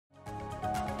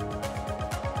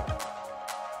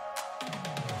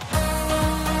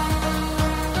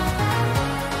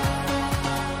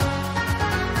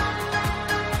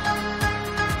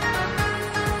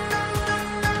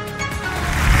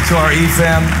To our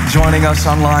eFam joining us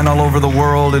online all over the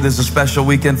world, it is a special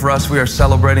weekend for us. We are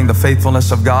celebrating the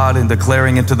faithfulness of God and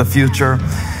declaring into the future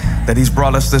that He's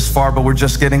brought us this far, but we're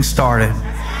just getting started.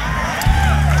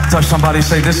 Touch somebody,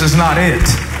 say, this is not it.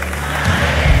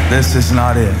 This is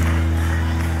not it.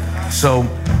 So,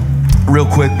 real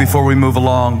quick before we move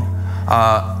along,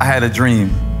 I had a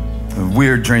dream, a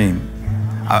weird dream.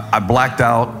 I blacked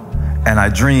out and I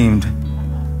dreamed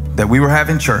that we were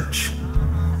having church.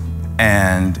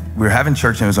 And we were having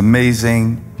church and it was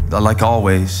amazing, like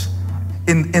always.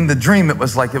 In the dream, it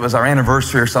was like it was our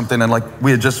anniversary or something, and like we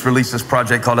had just released this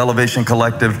project called Elevation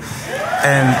Collective,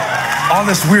 and all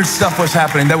this weird stuff was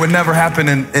happening that would never happen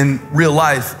in real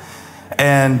life,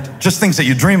 and just things that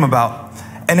you dream about.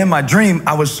 And in my dream,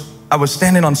 I was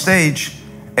standing on stage,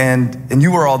 and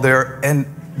you were all there, and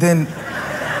then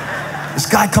this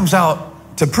guy comes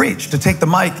out to preach, to take the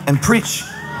mic and preach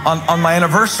on my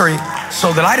anniversary, so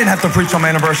that I didn't have to preach on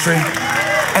my anniversary.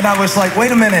 And I was like,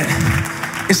 wait a minute,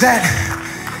 it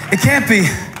can't be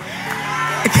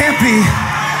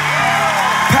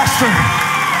Pastor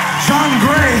John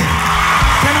Gray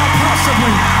cannot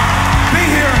possibly be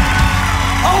here.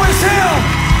 Oh, it's him.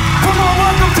 Come on,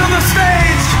 welcome to the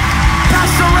stage,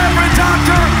 Pastor Reverend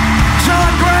Dr.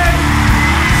 John Gray.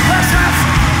 Let's have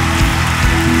some.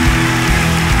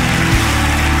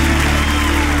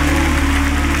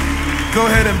 Go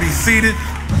ahead and be seated.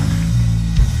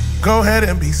 Go ahead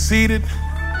and be seated.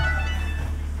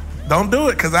 Don't do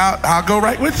it, because I'll go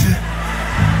right with you.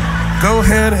 Go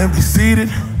ahead and be seated.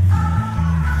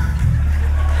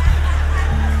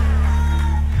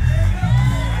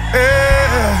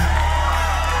 Yeah.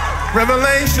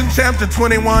 Revelation chapter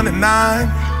 21 and 9.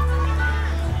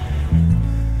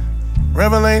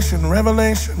 Revelation. I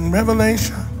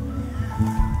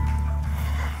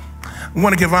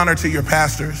want to give honor to your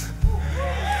pastors.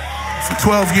 For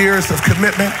 12 years of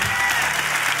commitment,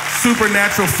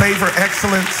 supernatural favor,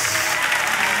 excellence,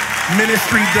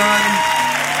 ministry done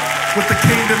with the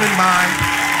kingdom in mind,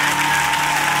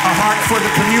 a heart for the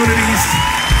communities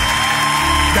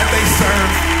that they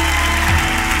serve.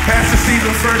 Pastor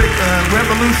Furtick, a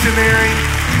revolutionary,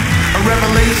 a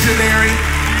revelationary,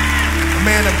 a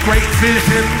man of great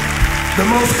vision, the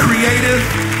most creative,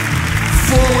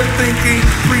 forward-thinking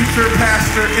preacher,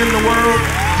 pastor in the world.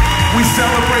 We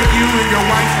celebrate you and your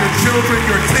wife, your children,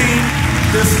 your team.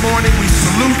 This morning, we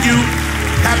salute you.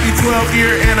 Happy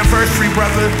 12-year anniversary,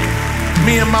 brother.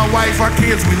 Me and my wife, our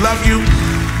kids, we love you.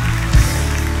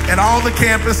 And all the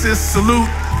campuses salute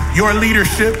your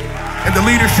leadership and the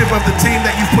leadership of the team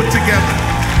that you put together.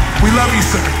 We love you,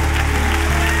 sir.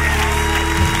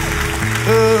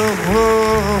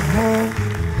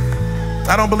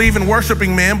 I don't believe in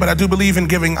worshiping men, but I do believe in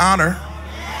giving honor.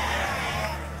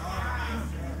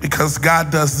 Because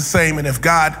God does the same, and if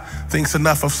God thinks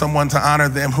enough of someone to honor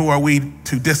them, who are we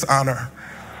to dishonor?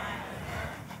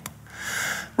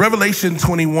 Revelation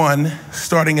 21,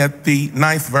 starting at the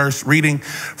 9th verse, reading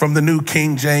from the New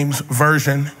King James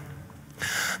Version.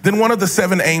 Then one of the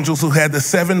 7 angels who had the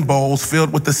 7 bowls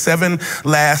filled with the 7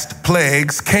 last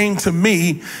plagues came to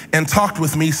me and talked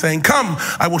with me, saying, "Come,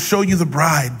 I will show you the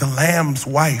bride, the Lamb's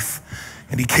wife."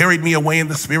 And he carried me away in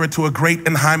the spirit to a great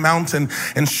and high mountain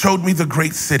and showed me the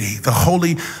great city, the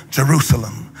holy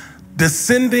Jerusalem,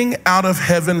 descending out of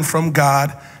heaven from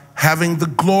God, having the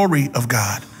glory of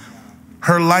God.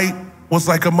 Her light was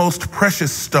like a most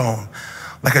precious stone,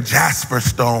 like a jasper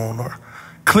stone or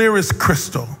clear as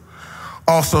crystal.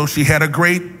 Also, she had a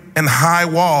great and high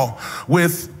wall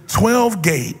with 12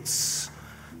 gates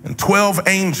and 12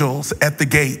 angels at the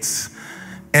gates,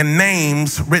 and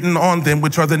names written on them,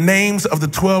 which are the names of the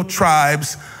 12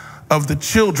 tribes of the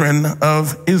children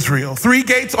of Israel. 3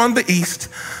 gates on the east,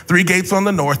 3 gates on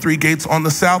the north, 3 gates on the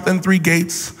south, and 3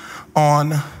 gates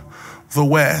on the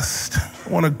west. I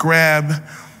want to grab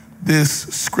this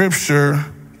scripture,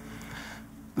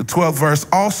 the 12th verse.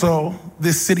 Also,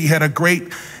 this city had a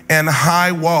great and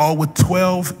high wall with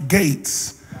 12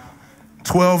 gates,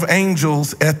 12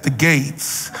 angels at the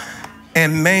gates,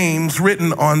 and names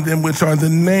written on them, which are the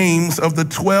names of the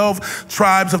 12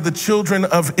 tribes of the children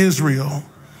of Israel.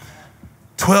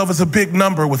 12 is a big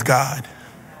number with God.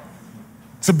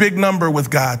 It's a big number with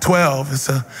God. 12 is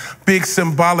a big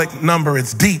symbolic number.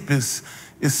 It's deep, it's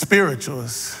spiritual,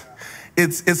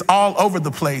 it's all over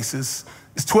the place.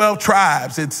 It's 12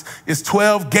 tribes, it's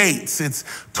 12 gates, it's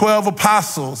 12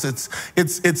 apostles,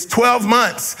 it's 12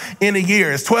 months in a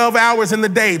year, it's 12 hours in the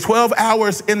day, 12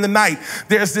 hours in the night.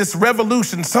 There's this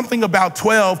revolution, something about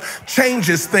 12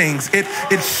 changes things, it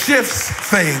shifts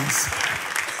things.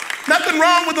 Nothing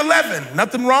wrong with 11,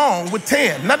 nothing wrong with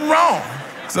 10, nothing wrong.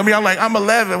 Some of y'all like, I'm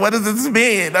 11. What does this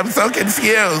mean? I'm so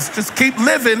confused. Just keep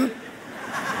living.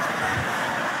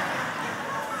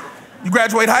 You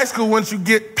graduate high school once you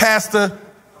get past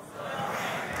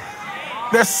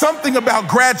There's something about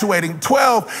graduating.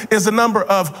 12 is a number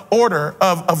of order,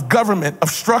 of government, of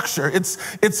structure.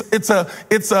 It's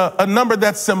a number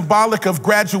that's symbolic of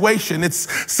graduation.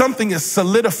 It's something is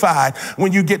solidified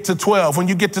when you get to 12. When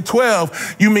you get to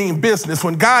 12, you mean business.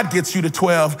 When God gets you to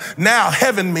 12, now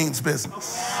heaven means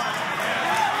business.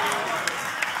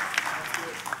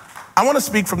 I want to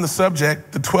speak from the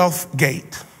subject, the 12th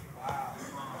gate.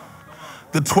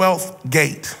 The 12th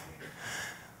gate.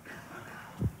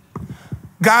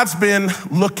 God's been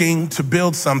looking to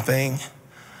build something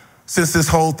since this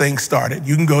whole thing started.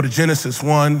 You can go to Genesis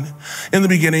 1. In the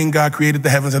beginning, God created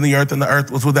the heavens and the earth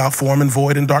was without form and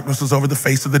void, and darkness was over the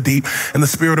face of the deep, and the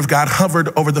Spirit of God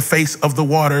hovered over the face of the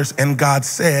waters, and God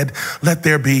said, let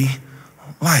there be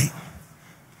light.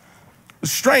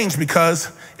 It's strange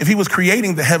because if he was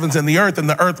creating the heavens and the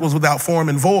earth was without form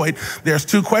and void, there's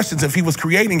two questions. If he was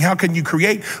creating, how can you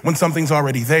create when something's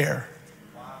already there?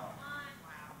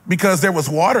 Because there was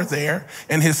water there,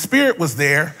 and his Spirit was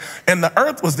there, and the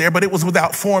earth was there, but it was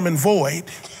without form and void.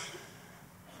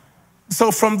 So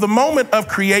from the moment of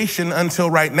creation until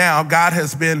right now, God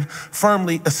has been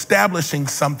firmly establishing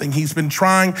something. He's been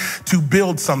trying to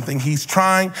build something. He's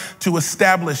trying to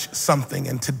establish something.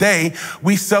 And today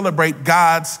we celebrate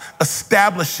God's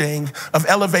establishing of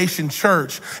Elevation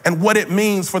Church and what it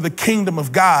means for the kingdom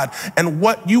of God and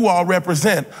what you all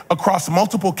represent across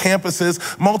multiple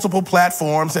campuses, multiple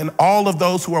platforms, and all of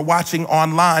those who are watching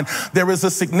online. There is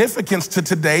a significance to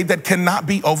today that cannot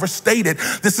be overstated.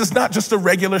 This is not just a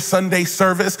regular Sunday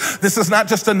service. This is not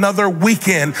just another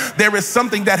weekend. There is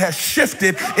something that has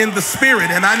shifted in the spirit,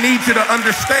 and I need you to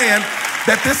understand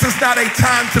that this is not a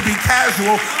time to be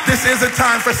casual. This is a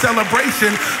time for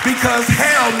celebration, because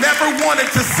hell never wanted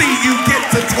to see you get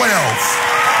to 12.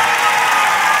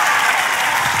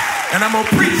 And I'm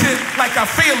gonna preach it like I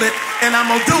feel it, and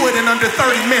I'm gonna do it in under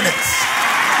 30 minutes.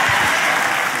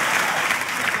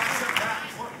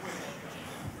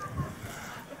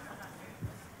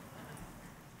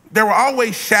 There were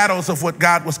always shadows of what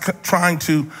God was trying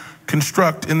to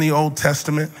construct in the Old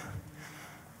Testament.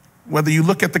 Whether you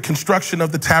look at the construction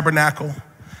of the tabernacle,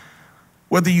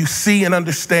 whether you see and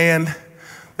understand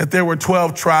that there were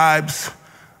 12 tribes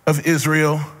of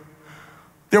Israel,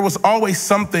 there was always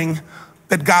something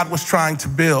that God was trying to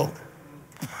build.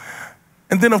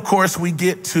 And then, of course, we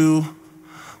get to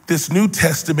this New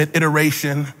Testament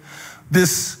iteration,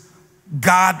 this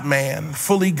God-man,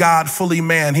 fully God, fully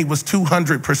man. He was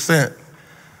 200%.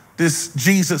 This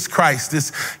Jesus Christ,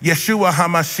 this Yeshua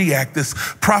HaMashiach, this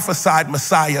prophesied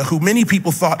Messiah who many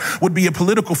people thought would be a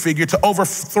political figure to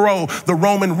overthrow the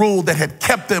Roman rule that had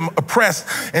kept them oppressed.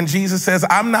 And Jesus says,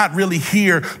 I'm not really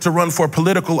here to run for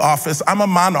political office. I'm a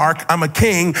monarch. I'm a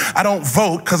king. I don't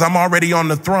vote because I'm already on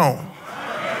the throne.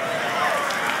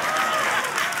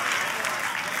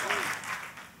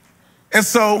 And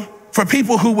so, for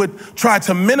people who would try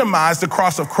to minimize the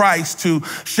cross of Christ to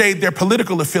shade their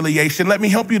political affiliation, let me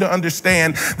help you to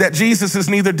understand that Jesus is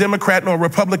neither Democrat nor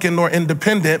Republican nor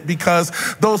independent, because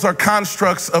those are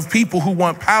constructs of people who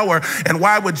want power. And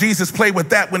why would Jesus play with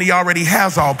that when he already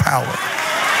has all power?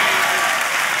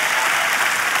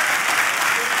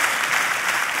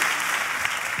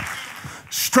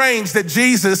 Strange that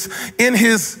Jesus, in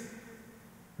his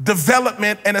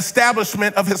development and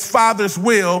establishment of his Father's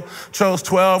will, chose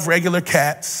 12 regular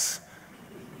cats,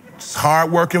 just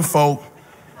hard-working folk,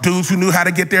 dudes who knew how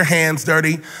to get their hands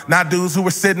dirty, not dudes who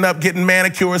were sitting up getting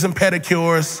manicures and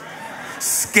pedicures,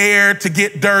 scared to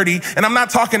get dirty. And I'm not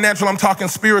talking natural, I'm talking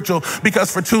spiritual,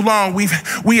 because for too long we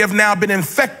have now been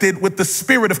infected with the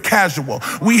spirit of casual.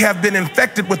 We have been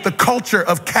infected with the culture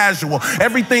of casual.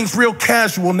 Everything's real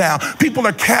casual now. People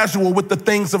are casual with the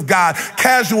things of God,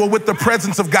 casual with the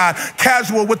presence of God,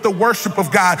 casual with the worship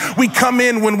of God. We come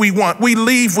in when we want, we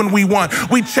leave when we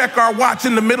want. We check our watch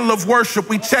in the middle of worship.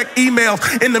 We check emails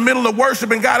in the middle of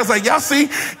worship, and God is like, y'all see,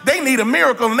 they need a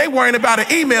miracle and they worrying about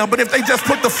an email, but if they just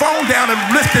put the phone down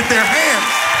and lifted their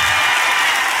hands,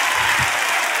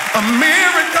 a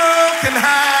miracle can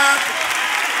happen.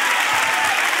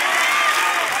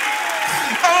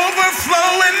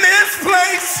 Overflow in this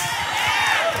place.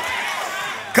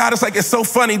 God is like, it's so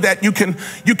funny that you can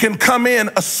come in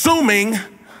assuming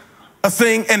a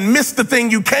thing and miss the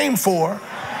thing you came for.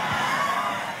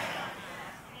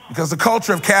 Because the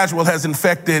culture of casual has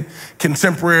infected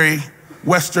contemporary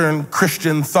Western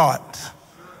Christian thought.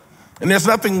 And there's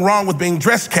nothing wrong with being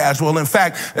dressed casual. In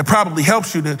fact, it probably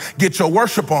helps you to get your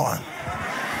worship on.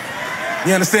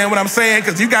 You understand what I'm saying?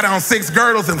 Because you got on 6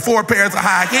 girdles and 4 pairs of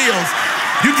high heels.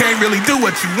 You can't really do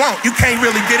what you want. You can't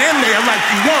really get in there like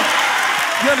you want.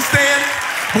 You understand?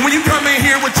 But when you come in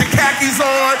here with your khakis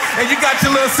on and you got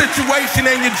your little situation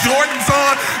and your Jordans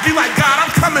on, you're like, God,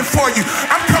 I'm coming for you.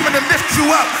 I'm coming to lift you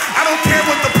up. I don't care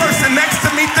what the person next to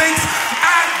me thinks.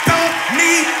 I don't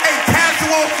need a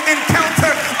casual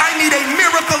encounter. I need a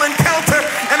miracle encounter,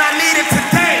 and I need it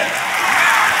today.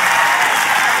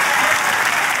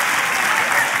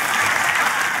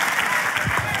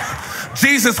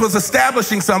 Jesus was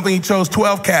establishing something. He chose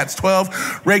 12 cats,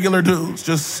 12 regular dudes,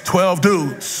 just 12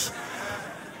 dudes.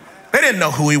 They didn't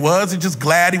know who he was. They're just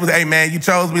glad he was, hey man, you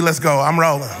chose me, let's go, I'm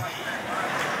rolling.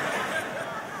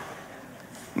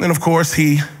 And then of course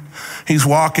he's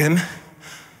walking, and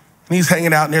he's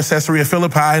hanging out near Caesarea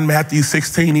Philippi. In Matthew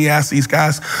 16, he asked these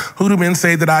guys, who do men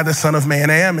say that I, the Son of Man,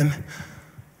 am? And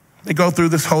they go through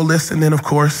this whole list, and then of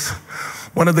course,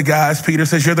 one of the guys, Peter,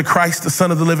 says, you're the Christ, the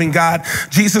Son of the living God.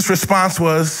 Jesus' response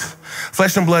was,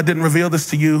 flesh and blood didn't reveal this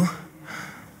to you.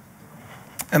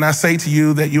 And I say to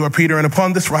you that you are Peter, and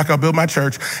upon this rock I'll build my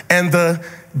church, and the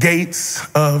gates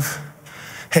of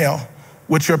hell,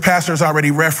 which your pastor's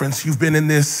already referenced. You've been in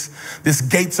this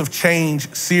Gates of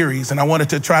Change series, and I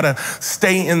wanted to try to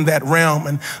stay in that realm,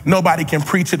 and nobody can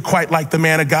preach it quite like the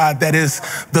man of God that is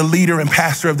the leader and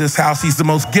pastor of this house. He's the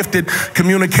most gifted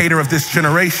communicator of this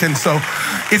generation. So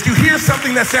if you hear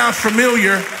something that sounds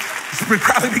familiar, it's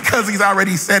probably because he's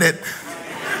already said it.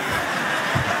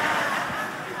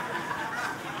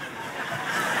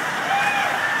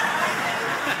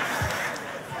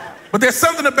 But there's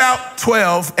something about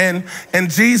 12, and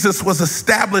Jesus was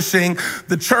establishing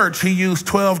the church. He used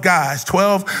 12 guys,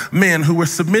 12 men who were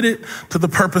submitted to the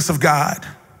purpose of God.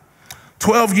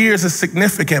 12 years is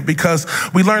significant because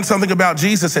we learned something about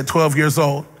Jesus at 12 years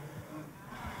old.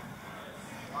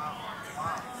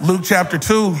 Luke chapter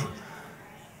 2,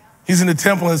 he's in the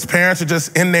temple and his parents are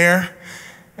just in there.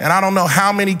 And I don't know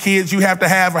how many kids you have to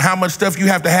have or how much stuff you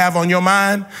have to have on your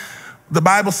mind. The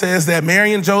Bible says that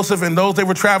Mary and Joseph and those they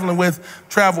were traveling with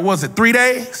was it 3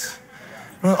 days?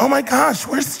 Oh my gosh,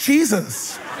 where's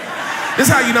Jesus? This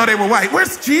is how you know they were white.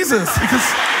 Where's Jesus? Because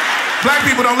black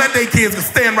people don't let their kids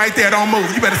stand right there, don't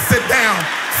move. You better sit down,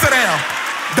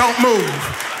 don't move.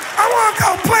 I want to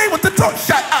go play with the toy.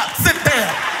 Shut up, sit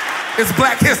down. It's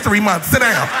Black History Month, sit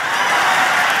down.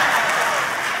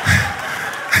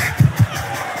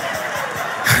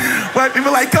 White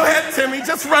people like, go ahead, Timmy,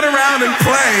 just run around and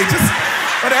play. Just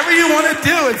whatever you want to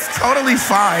do, it's totally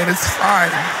fine. It's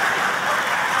fine.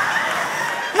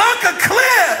 Look, a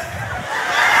clip.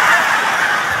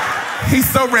 He's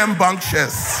so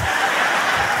rambunctious.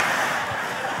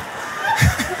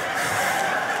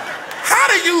 How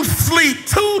do you sleep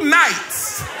 2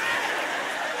 nights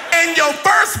and your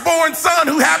firstborn son,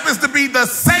 who happens to be the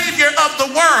savior of the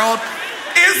world,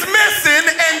 is missing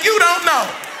and you don't know?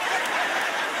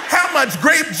 How much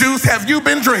grape juice have you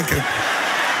been drinking?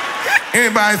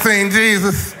 Anybody seen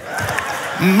Jesus?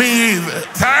 Me either.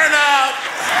 Turn up.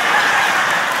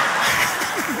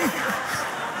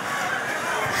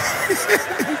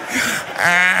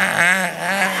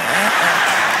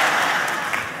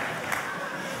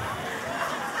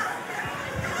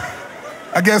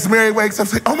 I guess Mary wakes up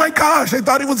saying, oh my gosh, I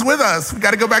thought he was with us. We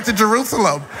got to go back to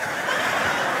Jerusalem.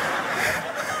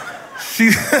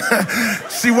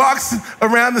 She walks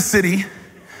around the city.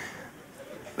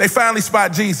 They finally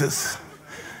spot Jesus.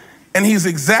 And he's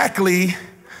exactly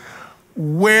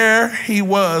where he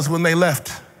was when they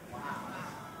left.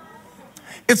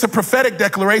 It's a prophetic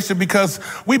declaration because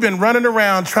we've been running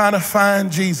around trying to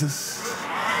find Jesus.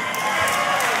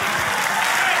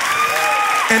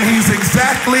 And he's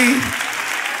exactly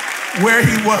where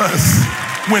he was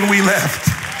when we left,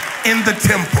 in the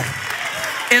temple.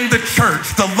 In the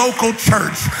church, the local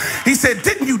church. He said,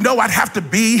 didn't you know I'd have to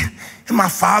be in my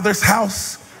Father's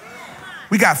house?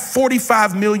 We got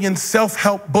 45 million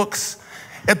self-help books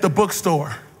at the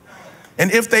bookstore.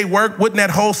 And if they work, wouldn't that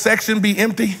whole section be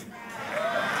empty?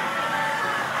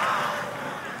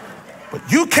 But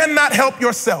you cannot help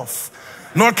yourself,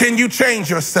 nor can you change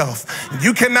yourself.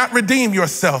 You cannot redeem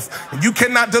yourself. You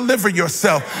cannot deliver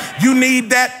yourself. You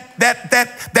need that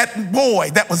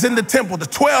boy that was in the temple, the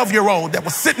 12-year-old that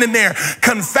was sitting in there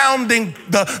confounding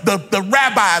the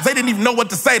rabbis. They didn't even know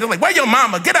what to say. They're like, where your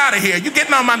mama? Get out of here. You're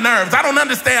getting on my nerves. I don't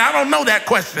understand. I don't know that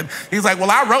question. He's like,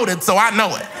 well, I wrote it, so I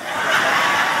know it.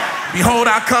 Behold,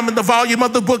 I come in the volume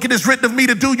of the book. It is written of me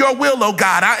to do your will, oh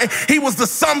God. He was the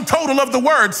sum total of the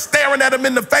words, staring at him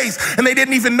in the face, and they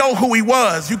didn't even know who he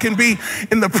was. You can be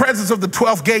in the presence of the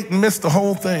 12th gate and miss the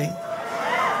whole thing.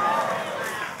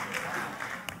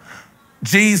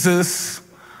 Jesus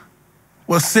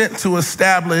was sent to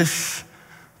establish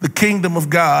the kingdom of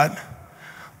God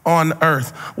on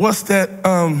earth. What's that?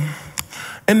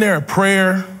 Isn't there a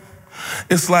prayer?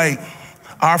 It's like,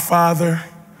 our Father,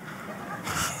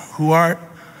 who art,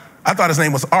 I thought his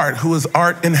name was Art, who is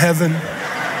art in heaven.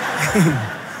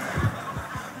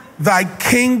 Thy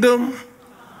kingdom,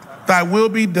 thy will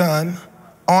be done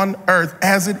on earth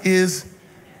as it is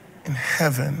in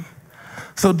heaven.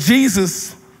 So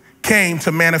Jesus came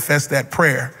to manifest that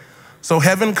prayer. So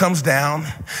heaven comes down,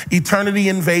 eternity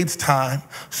invades time,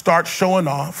 starts showing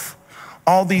off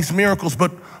all these miracles.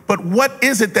 But what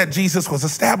is it that Jesus was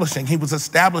establishing? He was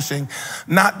establishing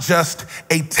not just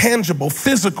a tangible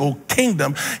physical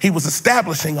kingdom. He was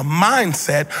establishing a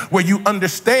mindset where you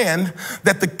understand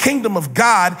that the kingdom of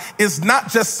God is not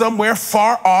just somewhere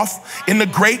far off in the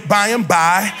great by and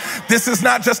by. This is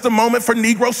not just a moment for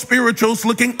Negro spirituals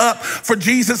looking up for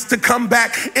Jesus to come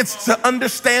back. It's to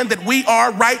understand that we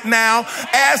are right now,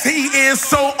 as he is,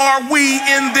 so are we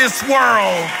in this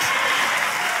world.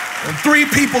 And 3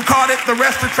 people caught it, the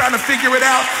rest are trying to figure it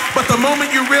out. But the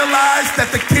moment you realize that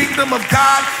the kingdom of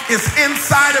God is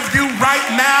inside of you right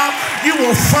now, you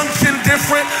will function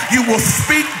different, you will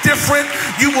speak different,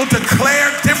 you will declare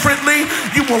differently,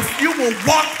 you will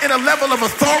walk in a level of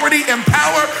authority and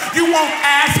power. You won't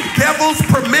ask devils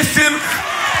permission.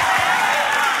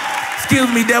 Excuse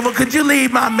me, devil, could you leave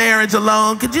my marriage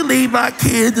alone? Could you leave my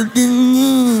kids?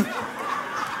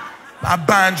 I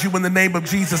bind you in the name of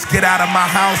Jesus. Get out of my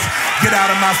house. Get out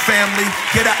of my family.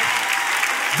 Get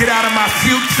out of my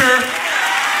future.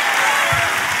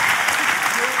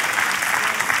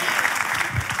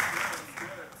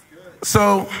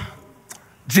 So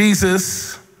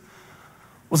Jesus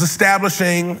was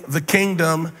establishing the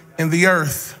kingdom in the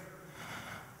earth.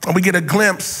 And we get a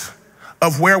glimpse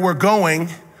of where we're going.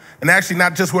 And actually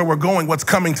not just where we're going, what's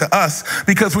coming to us.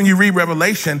 Because when you read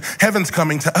Revelation, heaven's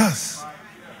coming to us.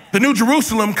 The New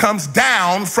Jerusalem comes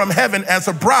down from heaven as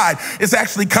a bride. It's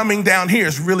actually coming down here.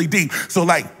 It's really deep. So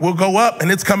like, we'll go up and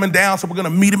it's coming down. So we're going to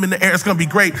meet him in the air. It's going to be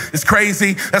great. It's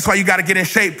crazy. That's why you got to get in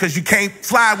shape, because you can't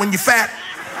fly when you're fat.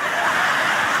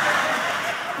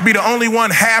 Be the only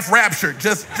one half raptured,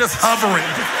 just hovering.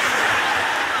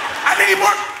 I need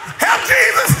more help,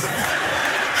 Jesus.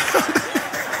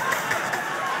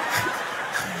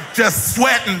 Just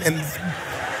sweating and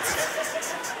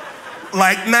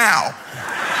like now.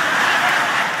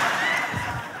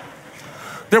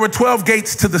 There were 12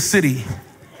 gates to the city.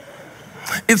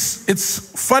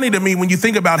 It's funny to me when you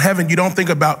think about heaven, you don't think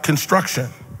about construction.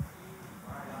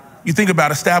 You think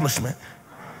about establishment.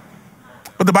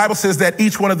 But the Bible says that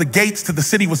each one of the gates to the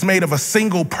city was made of a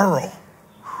single pearl.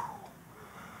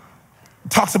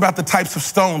 Talks about the types of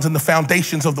stones and the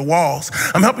foundations of the walls.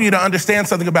 I'm helping you to understand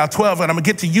something about 12, and I'm gonna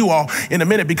get to you all in a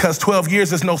minute, because 12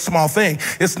 years is no small thing.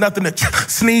 It's nothing to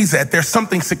sneeze at. There's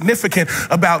something significant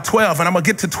about 12, and I'm gonna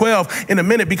get to 12 in a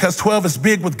minute, because 12 is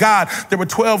big with God. There were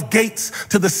 12 gates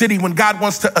to the city. When God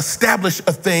wants to establish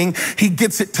a thing, he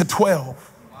gets it to 12.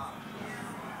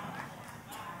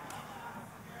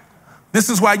 This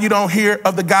is why you don't hear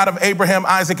of the God of Abraham,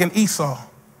 Isaac, and Esau.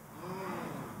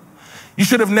 You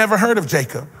should have never heard of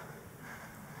Jacob.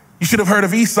 You should have heard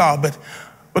of Esau, but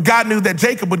God knew that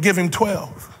Jacob would give him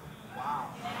 12.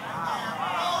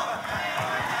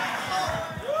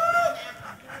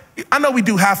 I know we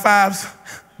do high fives.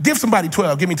 Give somebody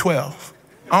 12. Give me 12.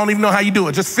 I don't even know how you do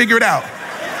it. Just figure it out.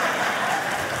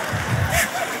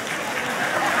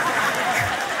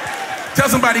 Tell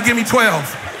somebody, give me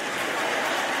 12.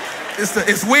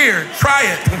 It's weird. Try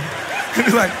it.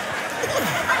 Be like,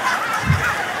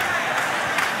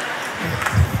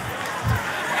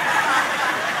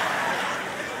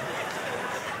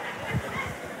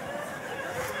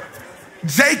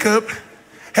 Jacob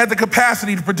had the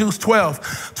capacity to produce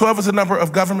 12. 12 is a number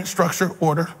of government structure,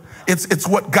 order. It's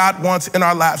what God wants in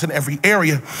our lives in every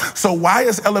area. So why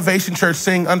is Elevation Church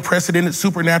singing unprecedented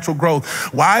supernatural growth?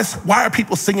 Why are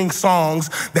people singing songs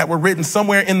that were written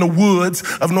somewhere in the woods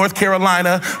of North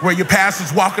Carolina where your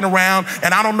pastor's walking around,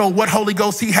 and I don't know what Holy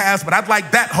Ghost he has, but I'd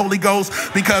like that Holy Ghost,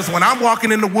 because when I'm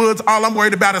walking in the woods, all I'm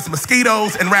worried about is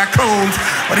mosquitoes and raccoons,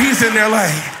 but he's in there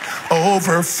like,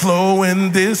 overflow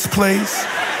in this place.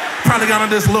 Probably got on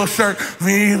this little shirt.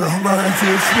 Your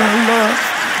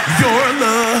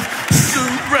love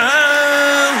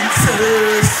surrounds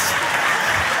us.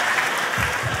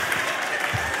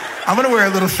 I'm gonna wear a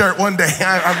little shirt one day.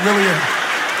 I really am.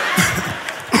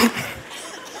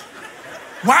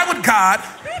 Why would God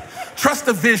trust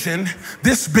a vision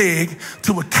this big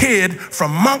to a kid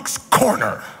from Monk's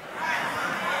Corner?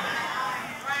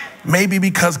 Maybe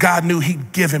because God knew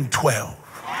he'd give him 12.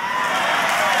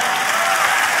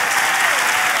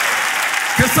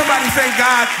 somebody thank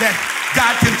God that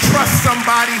God can trust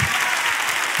somebody?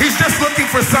 He's just looking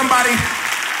for somebody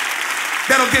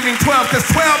that'll give him 12, because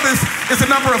 12 is a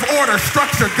number of order,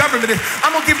 structure, government.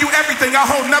 I'm gonna give you everything. I'll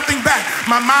hold nothing back.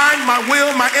 My mind, my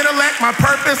will, my intellect, my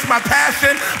purpose, my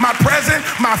passion, my present,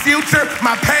 my future,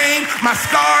 my pain, my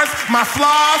scars, my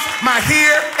flaws, my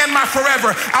here, and my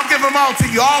forever. I'll give them all to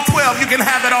you. All 12, you can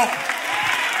have it all.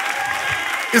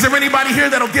 Is there anybody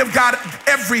here that'll give God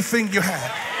everything you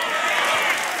have?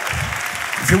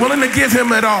 If you're willing to give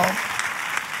him it all,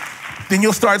 then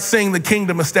you'll start seeing the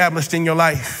kingdom established in your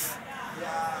life.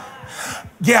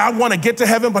 Yeah, I want to get to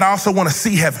heaven, but I also want to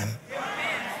see heaven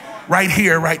right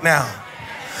here, right now.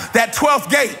 That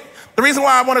 12th gate, the reason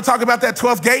why I want to talk about that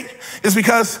 12th gate is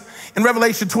because in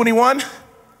Revelation 21,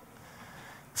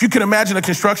 if you can imagine a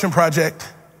construction project,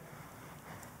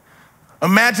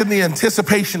 imagine the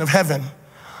anticipation of heaven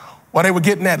while they were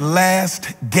getting that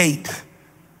last gate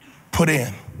put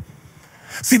in.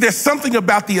 See, there's something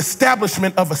about the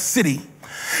establishment of a city,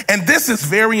 and this is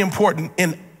very important.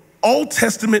 In Old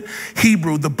Testament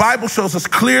Hebrew, the Bible shows us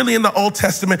clearly in the Old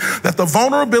Testament that the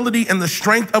vulnerability and the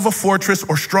strength of a fortress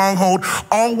or stronghold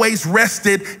always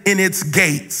rested in its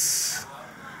gates.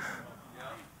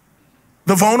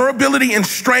 The vulnerability and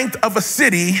strength of a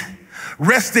city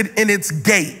rested in its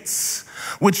gates,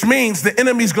 which means the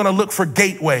enemy's gonna look for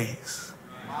gateways.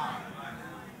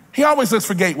 He always looks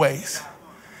for gateways.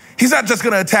 He's not just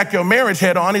gonna attack your marriage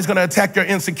head on, he's gonna attack your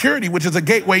insecurity, which is a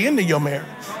gateway into your marriage.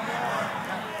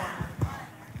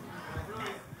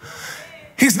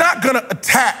 He's not gonna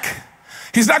attack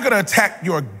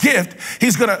your gift.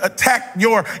 He's gonna attack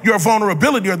your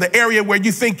vulnerability or the area where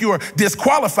you think you're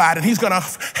disqualified, and he's gonna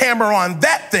hammer on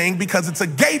that thing because it's a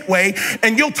gateway,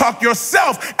 and you'll talk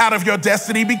yourself out of your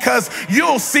destiny because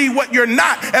you'll see what you're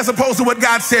not as opposed to what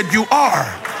God said you are.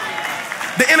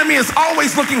 The enemy is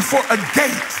always looking for a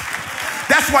gate.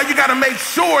 That's why you gotta make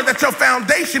sure that your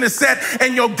foundation is set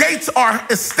and your gates are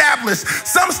established.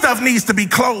 Some stuff needs to be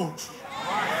closed.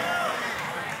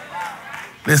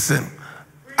 Listen,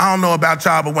 I don't know about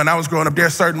y'all, but when I was growing up, there are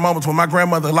certain moments when my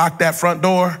grandmother locked that front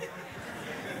door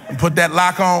and put that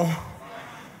lock on,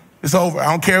 it's over. I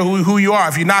don't care who you are.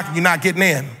 If you're knocking, you're not getting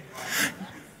in.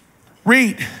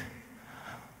 Read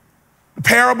the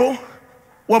parable.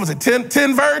 What was it,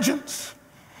 10 virgins?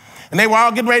 And they were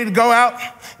all getting ready to go out.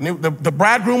 And the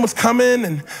bridegroom was coming,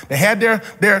 and they had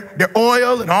their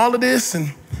oil and all of this,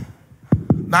 and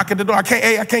knock at the door. I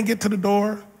can't get to the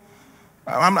door.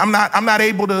 I'm not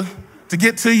able to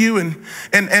get to you, and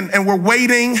we're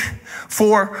waiting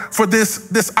for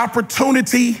this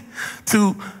opportunity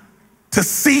to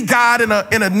see God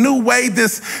in a new way.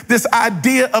 This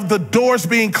idea of the doors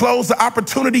being closed, the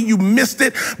opportunity, you missed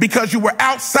it because you were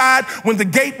outside when the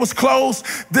gate was closed.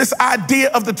 This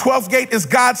idea of the 12th gate is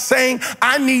God saying,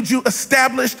 I need you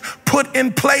established, put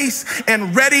in place,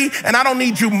 and ready, and I don't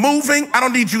need you moving. I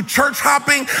don't need you church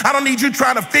hopping. I don't need you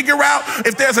trying to figure out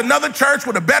if there's another church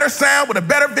with a better sound, with a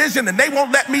better vision, and they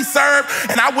won't let me serve,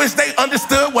 and I wish they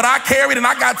understood what I carried, and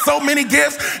I got so many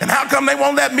gifts, and how come they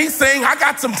won't let me sing? I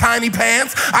got some tiny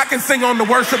pants. I can sing on the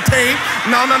worship team.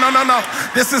 No.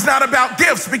 This is not about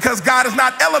gifts, because God is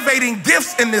not elevating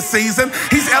gifts in this season.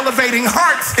 He's elevating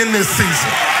hearts in this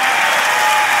season.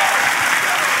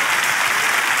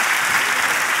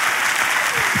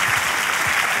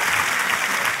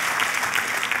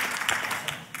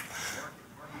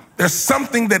 There's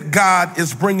something that God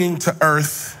is bringing to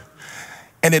earth,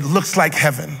 and it looks like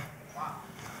heaven.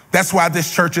 That's why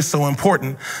this church is so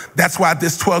important. That's why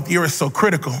this 12th year is so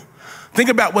critical. Think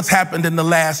about what's happened in the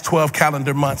last 12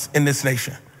 calendar months in this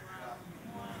nation.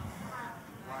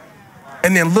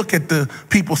 And then look at the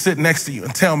people sitting next to you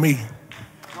and tell me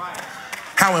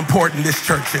how important this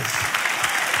church is.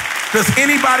 Does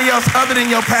anybody else other than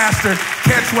your pastor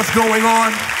catch what's going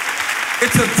on?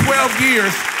 It took 12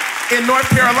 years in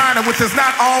North Carolina, which has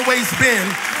not always been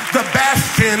the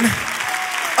bastion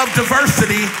of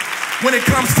diversity when it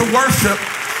comes to worship.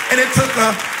 And it took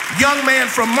a young man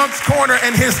from Monk's Corner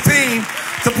and his team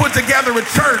to put together a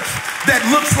church that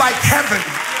looks like heaven.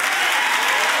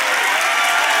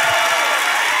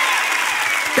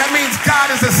 That means God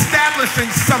is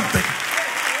establishing something.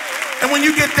 And when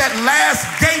you get that last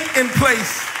gate in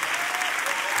place,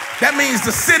 that means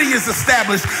the city is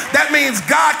established. That means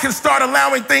God can start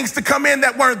allowing things to come in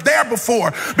that weren't there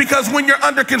before. Because when you're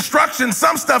under construction,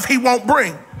 some stuff he won't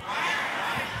bring.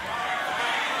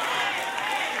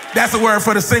 That's a word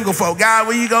for the single folk. God,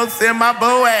 where you gonna send my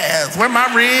Boaz? Where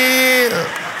my rib?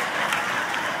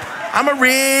 I'm a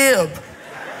rib.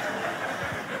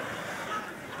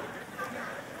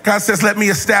 God says, let me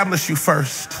establish you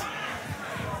first.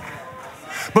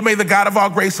 But may the God of all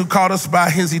grace, who called us by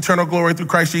his eternal glory through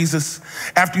Christ Jesus,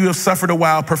 after you have suffered a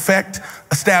while, perfect,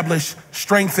 establish,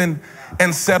 strengthen,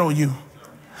 and settle you.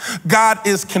 God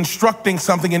is constructing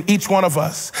something in each one of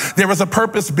us. There is a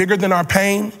purpose bigger than our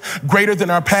pain, greater than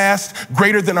our past,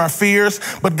 greater than our fears,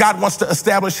 but God wants to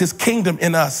establish his kingdom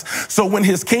in us. So when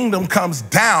his kingdom comes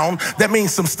down, that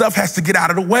means some stuff has to get out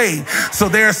of the way. So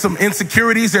there's some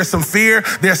insecurities, there's some fear,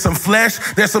 there's some flesh,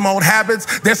 there's some old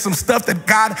habits, there's some stuff that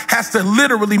God has to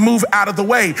literally move out of the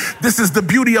way. This is the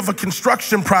beauty of a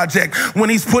construction project.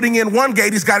 When he's putting in one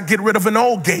gate, he's got to get rid of an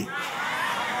old gate.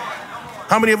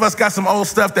 How many of us got some old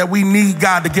stuff that we need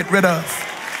God to get rid of?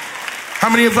 How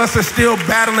many of us are still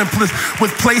battling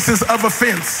with places of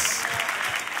offense?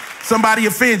 Somebody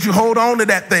offends you, hold on to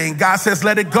that thing. God says,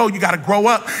 let it go. You got to grow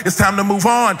up. It's time to move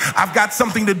on. I've got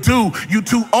something to do. You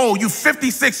too old. You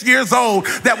 56 years old.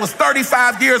 That was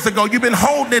 35 years ago. You've been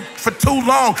holding it for too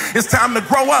long. It's time to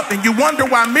grow up. And you wonder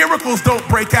why miracles don't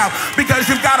break out, because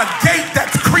you've got a gate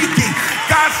that's creaky.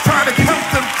 God's trying to help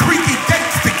them creaky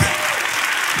gates to get.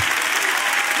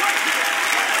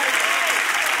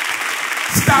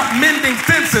 Stop mending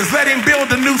fences. Let him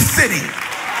build a new city.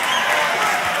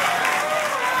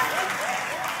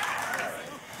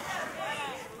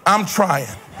 I'm trying.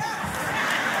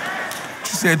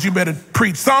 She said, you better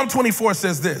preach. Psalm 24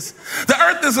 says this: the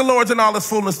earth is the Lord's and all its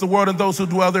fullness, the world and those who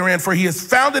dwell therein. For he has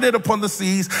founded it upon the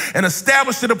seas and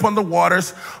established it upon the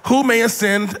waters. Who may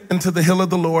ascend into the hill of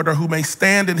the Lord, or who may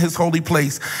stand in his holy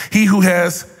place? He who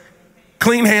has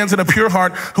clean hands and a pure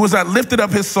heart, who has not lifted up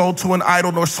his soul to an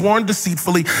idol, nor sworn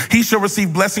deceitfully, he shall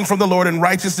receive blessing from the Lord and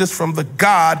righteousness from the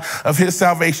God of his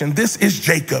salvation. This is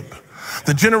Jacob,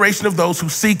 the generation of those who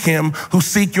seek him, who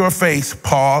seek your face.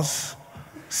 Pause,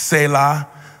 Selah.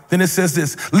 Then it says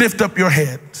this: lift up your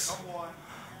heads,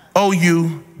 O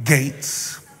you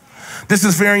gates. This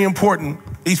is very important.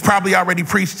 He's probably already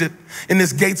preached it in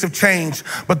this gates of change.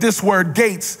 But this word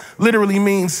gates literally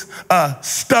means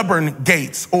stubborn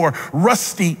gates, or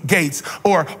rusty gates,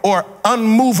 or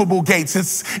unmovable gates.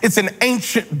 It's an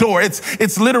ancient door.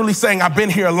 It's literally saying, I've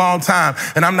been here a long time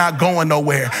and I'm not going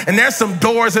nowhere. And there's some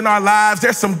doors in our lives.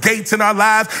 There's some gates in our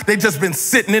lives. They've just been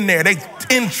sitting in there. They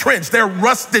entrenched. They're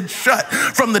rusted shut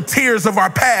from the tears of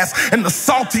our past and the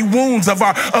salty wounds of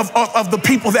the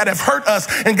people that have hurt us.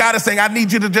 And God is saying, I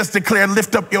need you to just declare,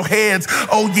 lift up your heads,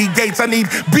 O ye gates. I need,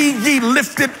 be ye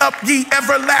lifted up, ye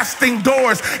everlasting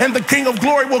doors, and the King of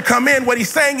glory will come in. What he's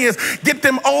saying is, get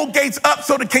them old gates up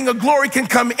so the King of glory can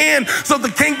come in, so the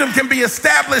kingdom can be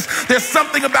established. There's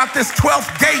something about this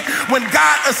 12th gate when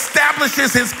God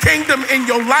establishes his kingdom in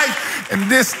your life. In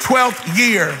this 12th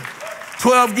year,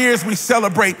 12 years, we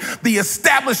celebrate the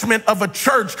establishment of a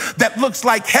church that looks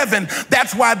like heaven.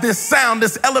 That's why this sound,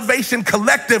 this Elevation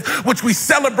Collective, which we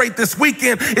celebrate this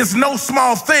weekend, is no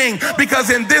small thing,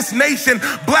 because in this nation,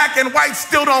 black and white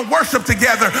still don't worship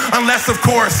together, unless, of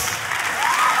course,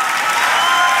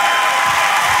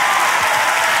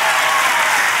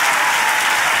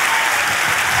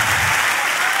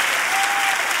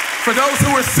 for those who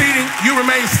are seating, you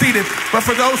remain seated. But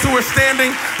for those who are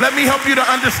standing, let me help you to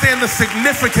understand the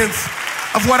significance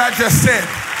of what I just said.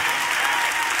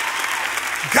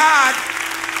 God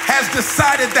has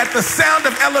decided that the sound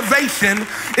of elevation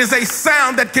is a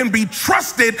sound that can be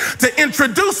trusted to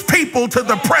introduce people to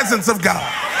the presence of God.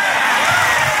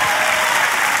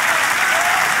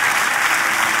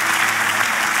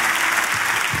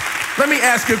 Let me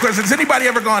ask you a question. Has anybody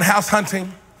ever gone house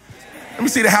hunting? Let me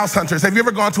see the house hunters. Have you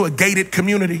ever gone to a gated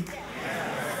community?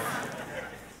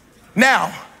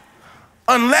 Now,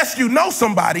 unless you know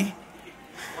somebody,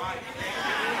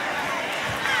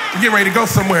 you get ready to go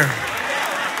somewhere,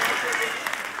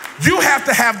 you have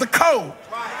to have the code.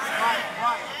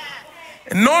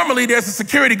 And normally there's a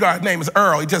security guard. His name is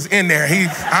Earl. He's just in there.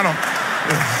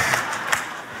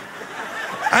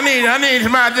 I need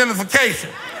my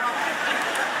identification.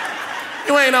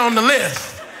 You ain't on the list.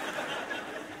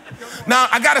 Now,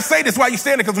 I got to say this while you're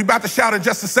standing, because we're about to shout in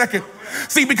just a second.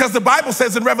 See, because the Bible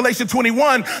says in Revelation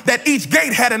 21 that each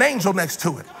gate had an angel next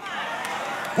to it,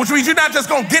 which means you're not just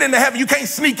going to get into heaven. You can't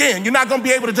sneak in. You're not going to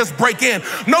be able to just break in.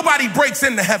 Nobody breaks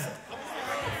into heaven.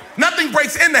 Nothing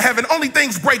breaks into heaven. Only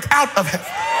things break out of heaven.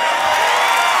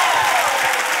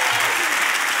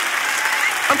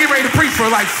 I'm getting ready to preach for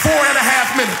like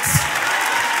 4.5 minutes.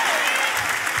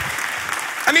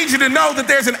 I need you to know that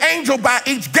there's an angel by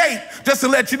each gate, just to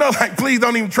let you know, like, please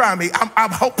don't even try me.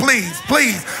 I'm hope, please.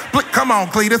 Come on,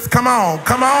 Cletus, come on.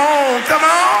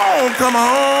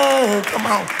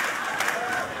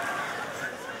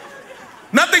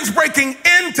 Nothing's breaking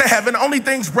into heaven, only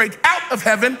things break out of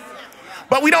heaven.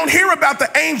 But we don't hear about the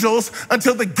angels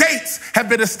until the gates have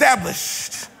been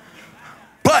established.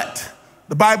 But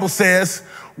the Bible says,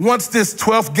 once this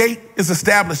 12th gate is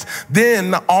established,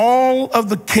 then all of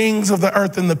the kings of the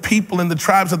earth and the people and the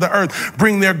tribes of the earth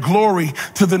bring their glory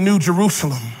to the New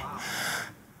Jerusalem.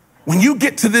 When you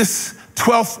get to this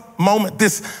 12th moment,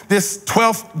 this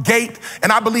 12th gate,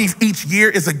 and I believe each year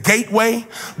is a gateway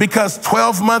because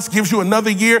 12 months gives you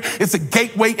another year. It's a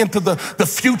gateway into the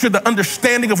future, the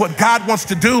understanding of what God wants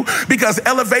to do, because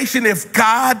elevation, if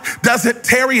God doesn't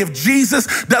tarry, if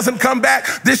Jesus doesn't come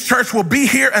back, this church will be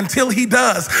here until he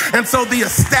does. And so the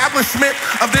establishment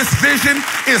of this vision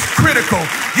is critical.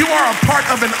 You are a part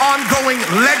of an ongoing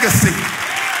legacy.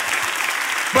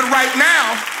 But right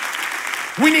now,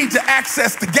 we need to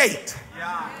access the gate.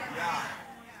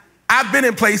 I've been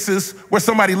in places where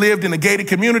somebody lived in a gated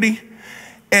community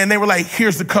and they were like,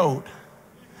 here's the code.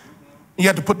 You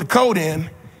have to put the code in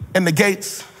and the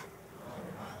gates.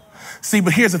 See,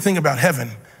 but here's the thing about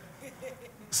heaven.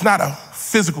 It's not a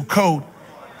physical code.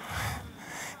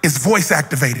 It's voice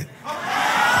activated.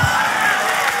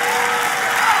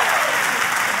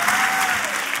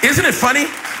 Isn't it funny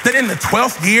that in the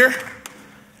 12th year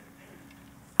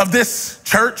of this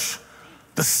church,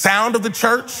 the sound of the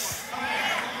church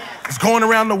is going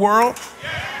around the world?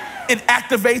 It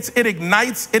activates, it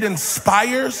ignites, it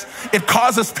inspires, it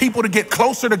causes people to get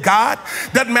closer to God.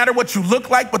 Doesn't matter what you look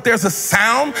like, but there's a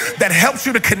sound that helps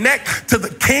you to connect to the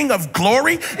King of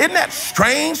Glory. Isn't that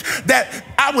strange that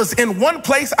I was in one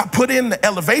place, I put in the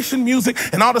elevation music,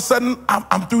 and all of a sudden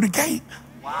I'm through the gate.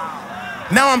 Wow.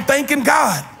 Now I'm thanking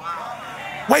God.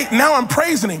 Wow. Wait, now I'm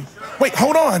praising him. Wait,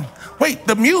 hold on. Wait,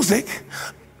 the music,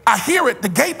 I hear it, the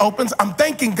gate opens, I'm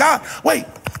thanking God. Wait,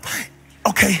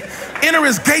 okay, enter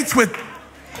his gates with,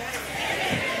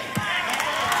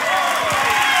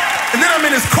 and then I'm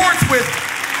in his courts with,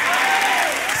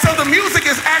 so the music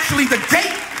is actually the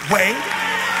gateway.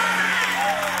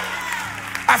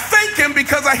 I thank him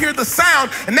because I hear the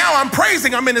sound, and now I'm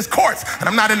praising, I'm in his courts, and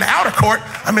I'm not in the outer court,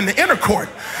 I'm in the inner court.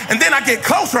 And then I get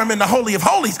closer, I'm in the Holy of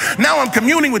Holies. Now I'm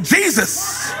communing with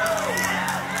Jesus.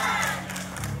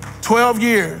 12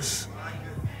 years.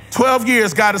 12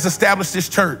 years God has established this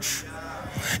church.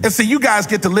 And so you guys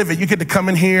get to live it. You get to come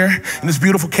in here in this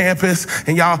beautiful campus,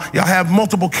 and y'all have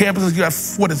multiple campuses. You have,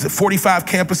 45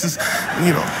 campuses,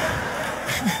 you know.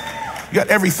 You got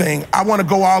everything. I want to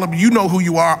go all of you. You know who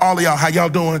you are, all of y'all. How y'all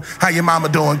doing? How your mama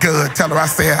doing? Good. Tell her I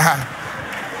said hi.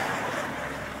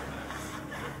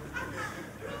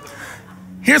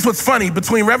 Here's what's funny.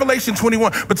 Between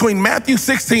Matthew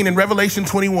 16 and Revelation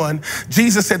 21,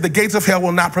 Jesus said the gates of hell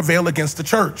will not prevail against the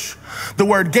church. The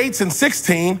word gates in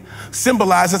 16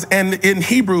 symbolizes, and in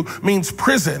Hebrew means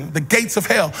prison, the gates of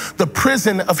hell, the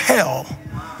prison of hell.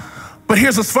 But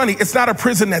here's what's funny. It's not a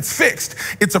prison that's fixed.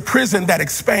 It's a prison that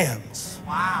expands.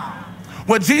 Wow.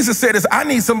 What Jesus said is, I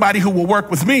need somebody who will work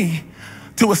with me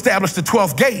to establish the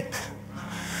 12th gate.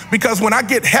 Because when I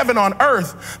get heaven on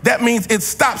earth, that means it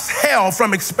stops hell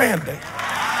from expanding.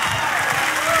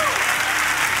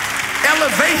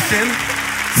 Elevation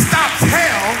stops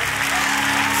hell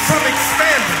from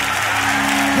expanding.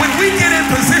 When we get in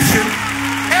position,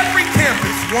 every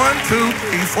campus, 1, 2,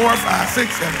 3, 4, 5,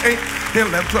 6, 7, 8, 10,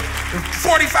 11, 12,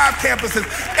 45 campuses,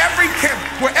 every campus,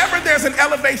 wherever there's an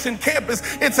elevation campus,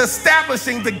 it's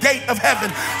establishing the gate of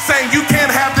heaven, saying you can't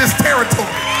have this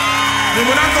territory. And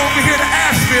when I go over here to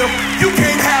Asheville, you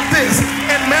can't have this,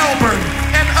 and Melbourne,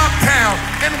 and Uptown,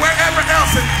 and wherever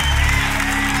else.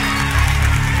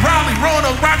 Raleigh,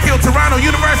 Roanoke, Rock Hill, Toronto,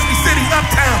 University City,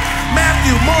 Uptown,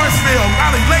 Matthew, Morrisville,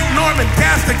 Raleigh, Lake Norman,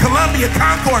 Gaston, Columbia,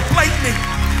 Concord, Blakeney,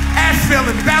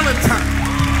 Asheville, and Valentine.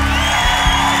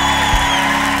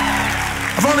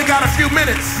 I've only got a few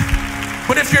minutes,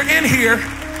 but if you're in here,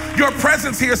 your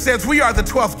presence here says we are the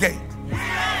 12th gate.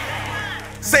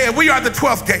 Say it, we are the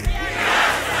 12th gate.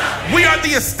 We are the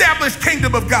established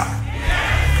kingdom of God.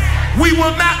 We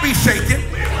will not be shaken.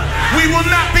 We will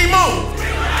not be moved.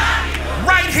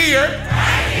 Right here,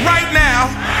 right now,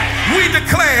 we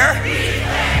declare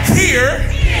here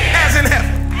as in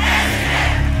heaven.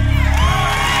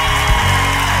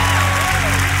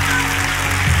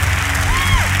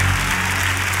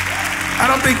 I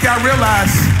don't think y'all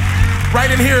realize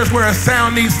right in here is where a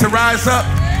sound needs to rise up.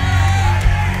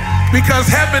 Because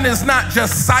heaven is not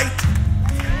just sight,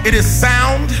 it is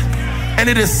sound, and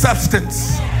it is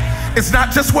substance. It's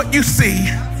not just what you see,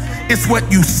 it's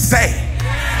what you say.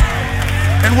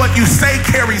 And what you say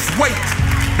carries weight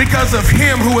because of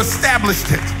him who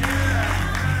established it.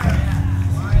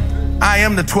 I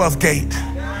am the 12th gate.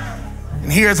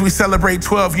 And here as we celebrate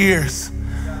 12 years,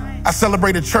 I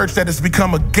celebrate a church that has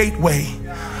become a gateway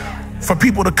for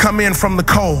people to come in from the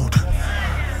cold,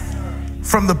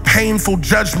 from the painful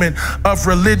judgment of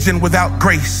religion without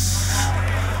grace,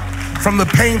 from the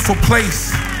painful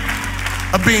place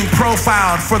of being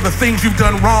profiled for the things you've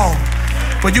done wrong.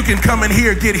 But you can come in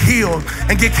here, get healed,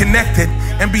 and get connected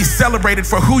and be celebrated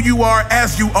for who you are,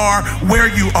 as you are, where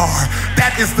you are.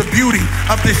 That is the beauty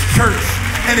of this church.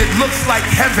 And it looks like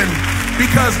heaven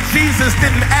because Jesus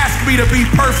didn't ask me to be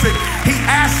perfect. He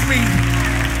asked me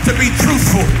to be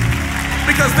truthful,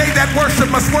 because they that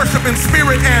worship must worship in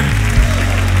spirit and...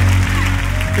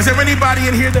 Is there anybody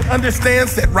in here that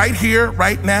understands that right here,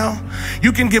 right now,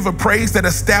 you can give a praise that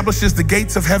establishes the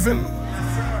gates of heaven?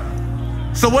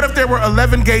 So what if there were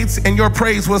 11 gates and your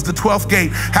praise was the 12th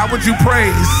gate? How would you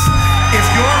praise if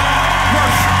your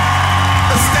worship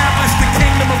established the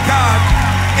kingdom of God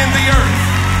in the earth?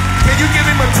 Can you give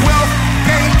him a 12th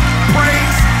gate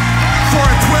praise for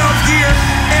a 12-year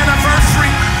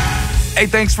anniversary? Hey,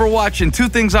 thanks for watching. Two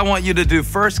things I want you to do.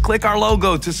 First, click our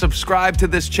logo to subscribe to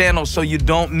this channel so you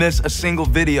don't miss a single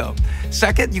video.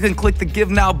 Second, you can click the Give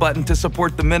Now button to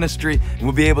support the ministry, and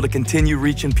we'll be able to continue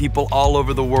reaching people all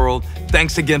over the world.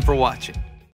 Thanks again for watching.